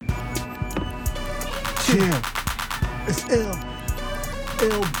Chill. It's ill.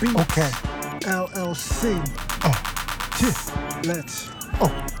 Ill beats. Okay. LLC. Chill. Let's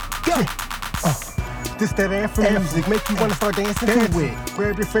Go. This that anthem music, make you wanna start dancing to it.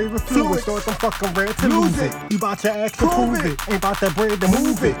 Grab your favorite fluid, start them fucking red to lose it. You bout to act to prove it, ain't bout that bread to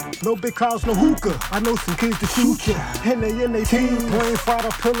move it. No big clouds, no hookah. I know some kids to shoot ya. And they in they team, brain fried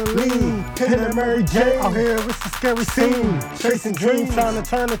up, pillin' lean. And that Mary Jane, out here it's a scary scene. Chasing dreams, trying to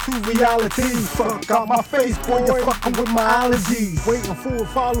turn it to reality. Fuck out my face, boy, you're fucking with my allergies. Waiting for a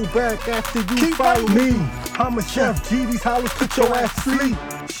follow back after you follow me. I'm a Chef G, these hollows put your ass to sleep.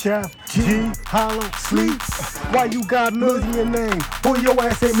 Chef G, hollow, sleep. Why you got million in your name? Boy, your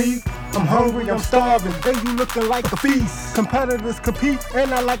ass ain't me. I'm hungry, I'm starving, and you looking like a feast. Competitors compete,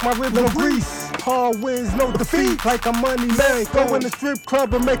 and I like my rhythm of grease. Hard wins, no defeat, like a money man. Go in the strip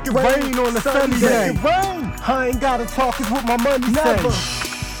club and make it rain on a sunny day. I ain't gotta talk, it's what my money say.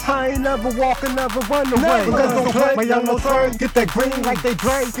 I ain't never walk and never run away. Because don't play, my young no turn. Get that green like they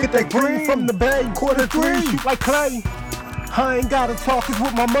Dre. Get that green from the bay. Quarter three, shoot like Clay. I ain't gotta talk, it's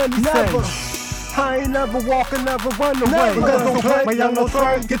what my money say. I ain't never walk and never run away. Because don't play, my young no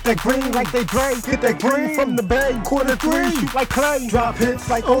turn. Get that green like they Dre. Get that green from the bay. Quarter three, shoot like Clay. Drop hits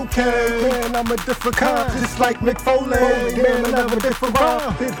like okay. Man, I'm a different kind. Just like Mick Foley. Man, I never different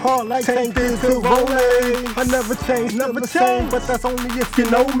rhyme. Hit hard like Tank did to Rolling. I never change, never change. But that's only if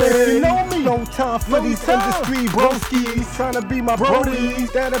you know me. If you know me. No time for these industry broskies. Trying to be my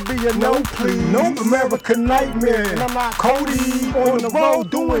brodies. That'll be a no please. Nope. American nightmare. And I'm not Cody. On the road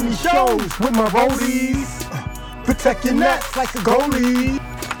doing these shows with my roadies. Protect your nuts like a goalie.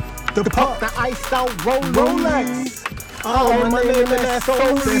 The pump, the iced out Rolex. Oh, my name and that's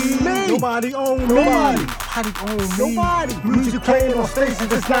solely me. Nobody own me. Nobody own me. Nobody. Music playing on stations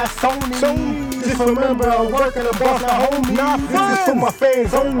that's not Sony. Just remember I'm working a boss, my homie. Not this is for my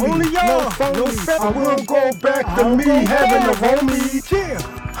fans only. Only y'all. No I will go back to me having a homie.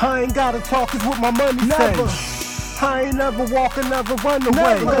 Yeah. I ain't gotta talk, it's what my money say. I ain't never walk and never run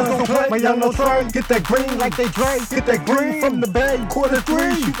away. Because don't play, my young no turn. Get that green like they Dre. Get that green from the bay. Quarter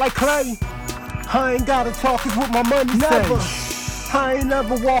three, shoot like Clay. I ain't gotta talk, it's what my money say. I ain't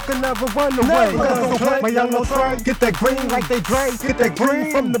never walk and never run away. Because don't play, my young no turn. Get that green like they Dre. Get that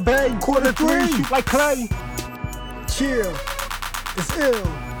green from the bay. Quarter three, shoot like Clay. chill. It's ill.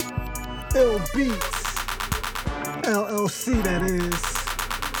 Ill beats. LLC that is.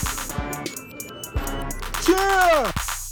 Yeah.